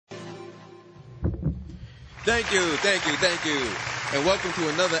Thank you. And welcome to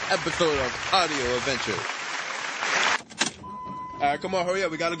another episode of Audio Adventure. Alright, come on, hurry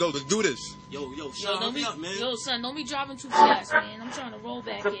up. We gotta go. Let's do this. Yo, son, hurry up, man. Yo, son, don't be driving too fast, man. I'm trying to roll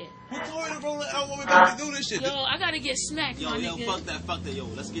back here. Who told you to roll it out when we about to do this shit? Yo, I gotta get smacked, my nigga. Yo, fuck that. Yo,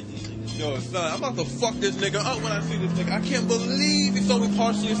 let's get these niggas. Yo, son, I'm about to fuck this nigga up when I see this nigga. I can't believe he told me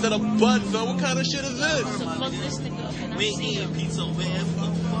parsley instead of bud, son. What kind of shit is this? So fuck this nigga up and We ain't eating pizza, man.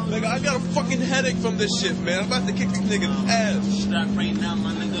 Nigga, I got a fucking headache from this shit, man. I'm about to kick these niggas' ass. Strap right now,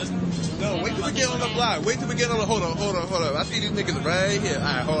 my nigga. No, wait till we get on the block. Wait till we get on the... Hold on. I see these niggas right here.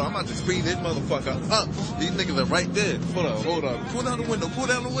 Alright, hold on. I'm about to speed this motherfucker up. These niggas are right there. Hold on. Pull down the window. Pull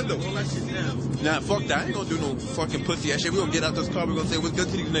that shit down. Nah, fuck that. I ain't gonna do no fucking pussy ass shit. We gonna get out this car. We gonna say what's good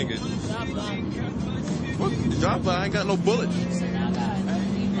to these niggas. Fuck the drop by. I ain't got no bullets. So now I gotta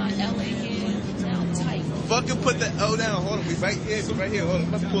leave my LA here down tight. Fucking put the L down. Hold on. We right here. Hold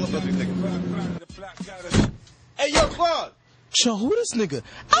on. Let's pull up these niggas. Hey, yo, Claude. Yo, who this nigga?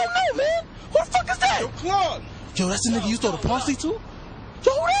 I don't know, man. Who the fuck is that? Yo, Claude. Yo, that's the nigga you throw the parsley to? Yo,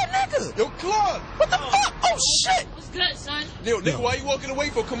 who that nigga? Yo, Claude. What the fuck? Oh, shit. What's good, son? Yo, nigga, why you walking away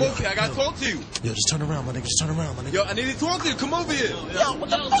for? Come over here. I gotta talk to you. Yo, just turn around, my nigga. Yo, I need to talk to you. Come over here. Yo, what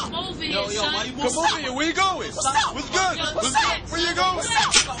the fuck? Come over here, Yo, son. why you Come over here. Where you going? What's up? What's good? What's up? Where you going? What's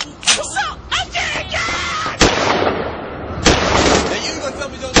up? I'm getting Now you gonna tell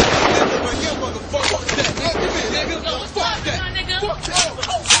me don't do that right here, motherfucker. Fuck that. Man, come here, nigga. Yo, what's Fuck up, that. my nigga? Fuck that.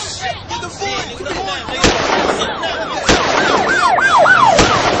 Oh, shit. Get the boy. Come on, nigga.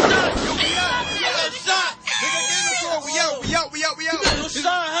 We out.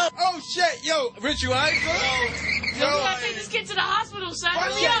 Oh shit, yo, Rich, you alright, bro? Yo, we gotta take this kid to the hospital, son.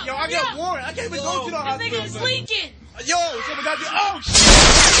 Hurry up. Yo, I got warrant. I can't even go to the This hospital. nigga is leaking. Yo, someone got you. Oh shit.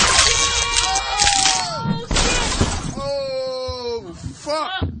 Oh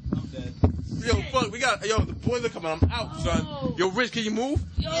fuck. I'm dead. Yo, fuck, the boys are coming. I'm out, son. Yo, Rich, can you move?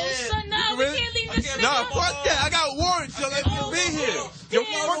 Yo, son, nah, we can't leave this nigga. Nah, fuck that. I got warrants, so let me be here. Yo,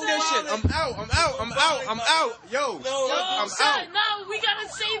 fuck that shit. I'm out. Yo, I'm son, out. no, we gotta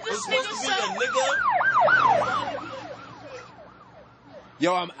save this nigga, son.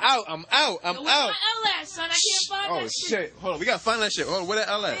 Yo, I'm out. Yo, where's my L at, son? I can't find Oh that shit. shit. Hold on, we gotta find that shit. Hold on, where the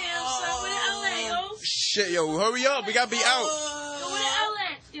L at? Damn, son, where the L at, yo? Shit, yo, hurry up. We gotta be out. Yo, where the L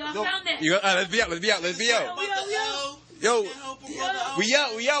at? Yo, I found that. Let's be out. Yo, we out. Yo, the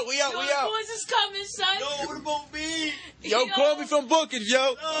boys is coming, son. Yo, what about me? Yo, call me from bookings,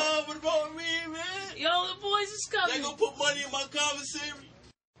 yo. What about me, man? Yo, the boys is coming. They gonna put money in my commissary?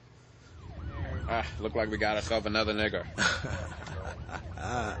 Look like we got ourselves another nigga.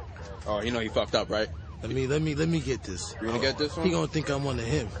 Oh, you know he fucked up, right? Let me get this. You gonna get this one? He gonna think I'm one of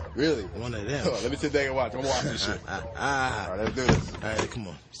him. Really? One of them. Oh, let me sit there and watch. I'm gonna watch this shit. Alright, let's do this. Alright, come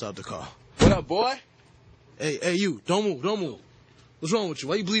on. Stop the car. What up, boy? Hey, you. Don't move. What's wrong with you?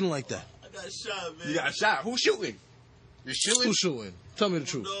 Why you bleeding like that? I got shot, man. You got shot. Who's shooting? You shooting? Who's shooting? Tell me the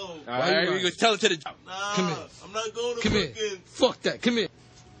truth. No. Alright, you gonna tell it to the... Nah, Come here. I'm not going to Come here. bookings. Fuck that. Come here.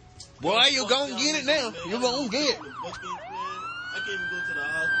 Boy, you gonna get it now. You gonna get it. I can't even go to the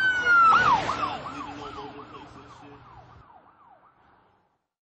hospital. Leaving all over the place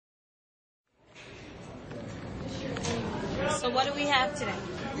and shit. So what do we have today?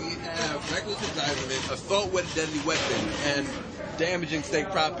 We have reckless entrapment, assault with a deadly weapon, and damaging state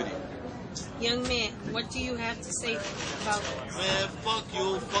property. Young man, what do you have to say about this? Man, fuck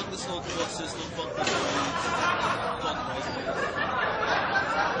you. Fuck this whole court system. Fuck this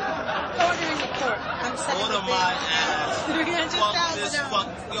Order in the court. I'm setting Order the bill. my ass. Fuck this. $300,000. Fuck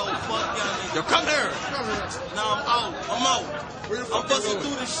y'all. Yo, come here. Nah, I'm out. Where the fuck I'm busting you going?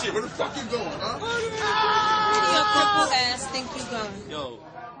 through this shit. Where the fuck you going, huh? Your crippled ass think you going. Yo.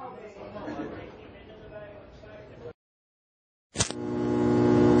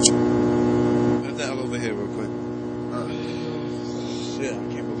 Let that over here real quick. Shit, I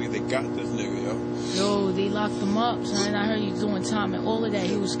can't believe they got this nigga, yo. Yo, they locked him up, son. I heard he was doing time and all of that.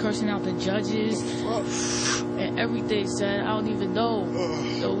 He was cursing out the judges and everything, son. I don't even know.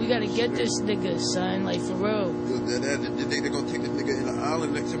 Yo, we gotta get this nigga, son. Like, for real. They're gonna take this nigga in the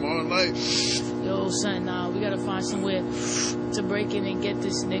island next tomorrow night. Yo, son, nah, we gotta find somewhere to break in and get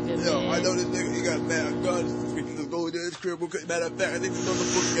this nigga, man. Yo, I know this nigga, he got mad guns. We can just go to his crib. Matter of fact, I think this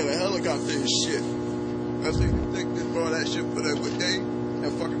motherfucker got a helicopter and shit. I think we take this all that shit for that good day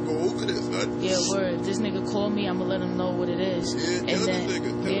and fucking go over this, son. Yeah, word. If this nigga call me, I'ma let him know what it is. Yeah, tell this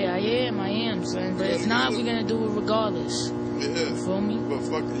nigga. Yeah, I am, son. But if not, we're gonna do it regardless. Yeah. You feel me? But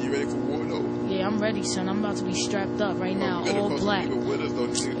fuck it, you ready for war though? Yeah, I'm ready, son. I'm about to be strapped up right now, all black.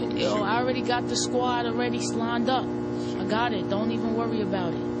 Yo, I already got the squad already lined up. I got it. Don't even worry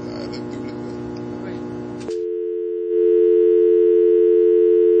about it. Alright, let's do this, man. All right.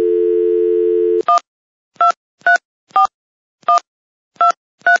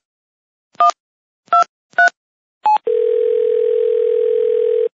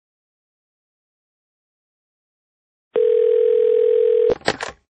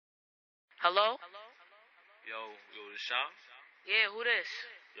 Shaw? Yeah, who this?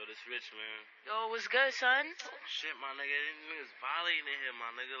 Yo, this Rich, man. Yo, what's good, son? Shit, my nigga. These niggas violating in here,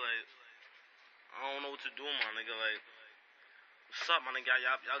 my nigga. Like, I don't know what to do, my nigga. Like, what's up, my nigga?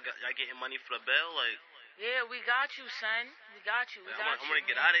 Y'all getting money for the bail? Like, Yeah, we got you, son. We got you. I'm gonna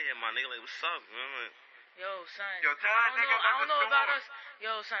get out of here, my nigga. Like, what's up, man? Like, Yo, son. Yo, tell that nigga I don't know about the about storm. us.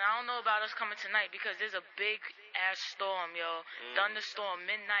 Yo, son, I don't know about us coming tonight because there's a big ass storm, yo. Thunderstorm,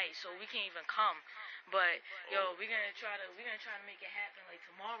 midnight, so we can't even come. But yo, we're gonna try to make it happen like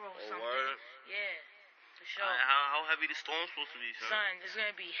tomorrow or something. word? Yeah, for sure. how heavy the storm's supposed to be, son? Son, there's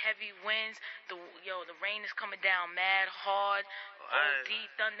gonna be heavy winds. The rain is coming down mad hard. Alright. OD,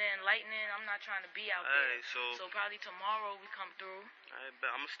 thunder and lightning. I'm not trying to be out there. Alright, So probably tomorrow we come through. I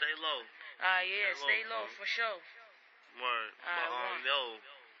bet I'm gonna stay low. Yeah, stay low son. for sure. Word. Alright, But, yo,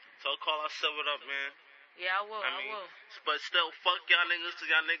 tell Carl I set it up, man. Yeah, I will. I mean, I will. but still, fuck y'all niggas,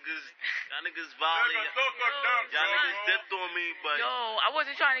 cause y'all niggas volley. Y'all niggas dipped on me, but Yo, I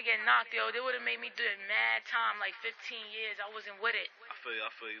wasn't trying to get knocked, yo. They would have made me do it mad time, like 15 years. I wasn't with it. I feel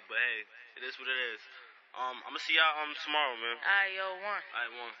you. But hey, it is what it is. I'm gonna see y'all tomorrow, man. Alright, yo, one.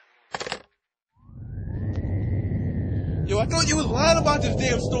 Alright, one. Yo, I thought you was lying about this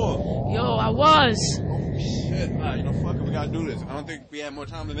damn storm. Yo, I was. Oh, shit. Alright, fuck it, we gotta do this. I don't think we have more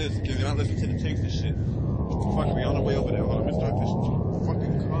time than this, because you're not listening to the tapes and shit. Fuck it, we on the way over there. Hold on, let's start this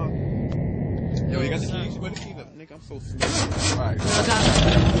fucking car. Yo, you got the keys? Where the keys up? Nigga, I'm so smooth. Alright. I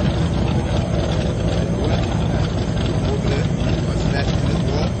got Over there. I'm snatch it to this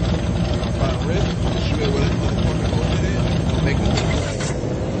wall. I'm find a wrist. Shoot it with it. Motherfucker over there. Make it.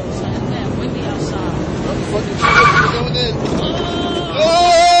 Son, it's that windy outside. Fucking shit. We're going in.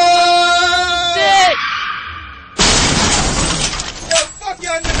 Shit! Yo, fuck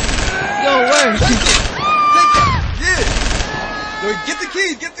y'all niggas. Yo, word. Yo, get the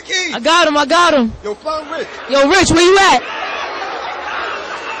keys, get the keys. I got him. Yo, find Rich. Yo, Rich, where you at?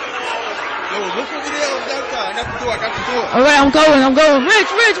 Yo, look over there on that side. I got the door. Alright, I'm going. Rich,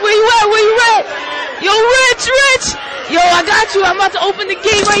 where you at? Yo, Rich! Yo, I got you. I'm about to open the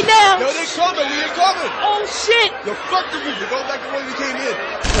gate right now. Yo, they coming. We ain't coming. Oh, shit. Yo, fuck the roof. Go back to where we came in.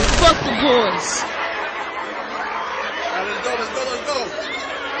 Fuck the boys. Alright, let's go.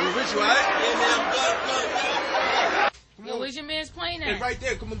 Yo, Rich, you alright? Yeah, man, I'm good. Yo, where's your man's plane It's at? right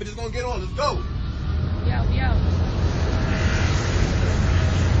there. Come on, but it's gonna get on. Let's go.